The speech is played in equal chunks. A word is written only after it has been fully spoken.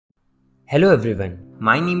Hello everyone,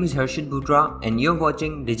 my name is Harshit Bhutra and you're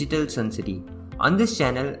watching Digital Sun City. On this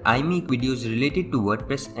channel, I make videos related to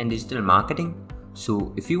WordPress and digital marketing.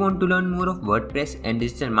 So if you want to learn more of WordPress and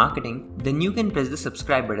digital marketing, then you can press the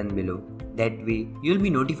subscribe button below. That way, you'll be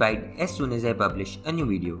notified as soon as I publish a new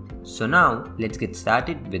video. So now, let's get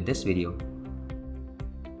started with this video.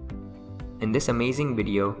 In this amazing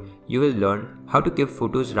video, you will learn how to give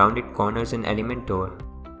photos rounded corners in Elementor.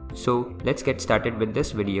 So let's get started with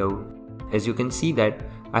this video. As you can see that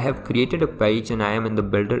I have created a page and I am in the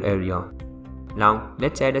builder area. Now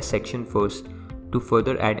let's add a section first to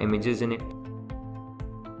further add images in it.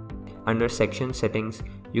 Under section settings,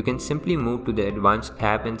 you can simply move to the advanced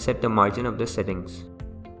tab and set the margin of the settings.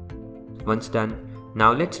 Once done,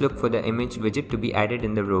 now let's look for the image widget to be added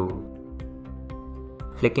in the row.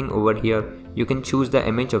 Clicking over here, you can choose the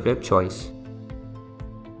image of your choice.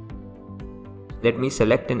 Let me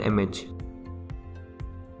select an image.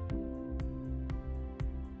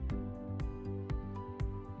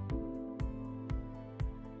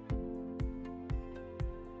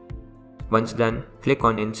 Once done, click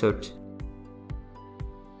on Insert.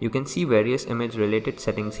 You can see various image related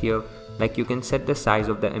settings here, like you can set the size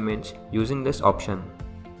of the image using this option.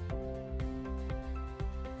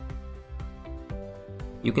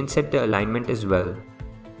 You can set the alignment as well.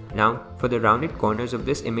 Now, for the rounded corners of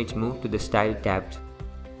this image, move to the Style tabs.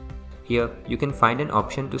 Here, you can find an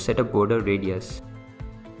option to set a border radius.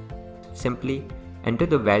 Simply enter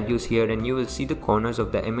the values here and you will see the corners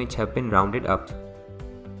of the image have been rounded up.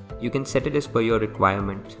 You can set it as per your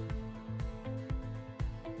requirement.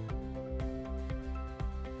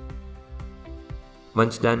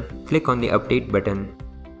 Once done, click on the update button.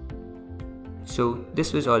 So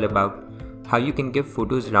this was all about how you can give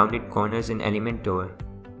photos rounded corners in Elementor.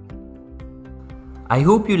 I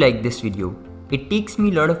hope you liked this video. It takes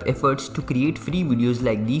me a lot of efforts to create free videos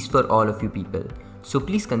like these for all of you people. So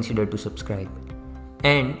please consider to subscribe.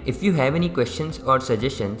 And if you have any questions or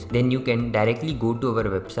suggestions, then you can directly go to our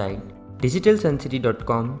website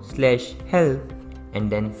digitalsuncity.com/help and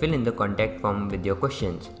then fill in the contact form with your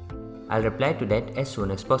questions. I'll reply to that as soon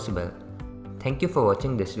as possible. Thank you for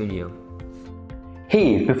watching this video.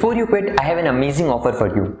 Hey, before you quit, I have an amazing offer for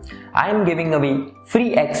you. I am giving away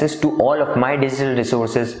free access to all of my digital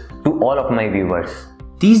resources to all of my viewers.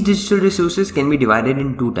 These digital resources can be divided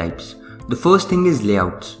in two types. The first thing is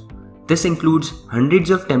layouts. This includes hundreds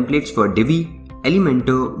of templates for Divi,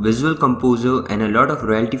 Elementor, Visual Composer and a lot of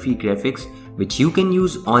royalty-free graphics which you can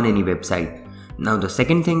use on any website. Now the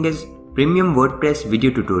second thing is premium WordPress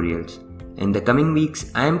video tutorials. In the coming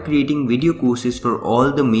weeks, I am creating video courses for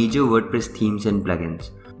all the major WordPress themes and plugins.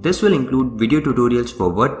 This will include video tutorials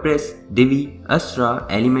for WordPress, Divi, Astra,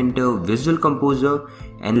 Elementor, Visual Composer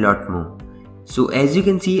and a lot more. So as you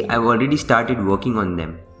can see, I've already started working on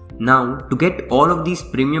them. Now, to get all of these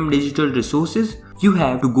premium digital resources, you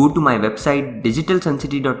have to go to my website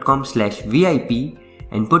digitalsuncity.com/VIP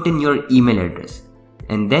and put in your email address.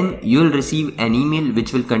 And then you'll receive an email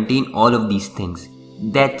which will contain all of these things.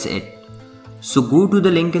 That's it. So go to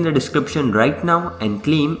the link in the description right now and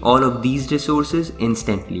claim all of these resources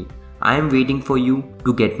instantly. I am waiting for you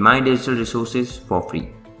to get my digital resources for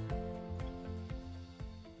free.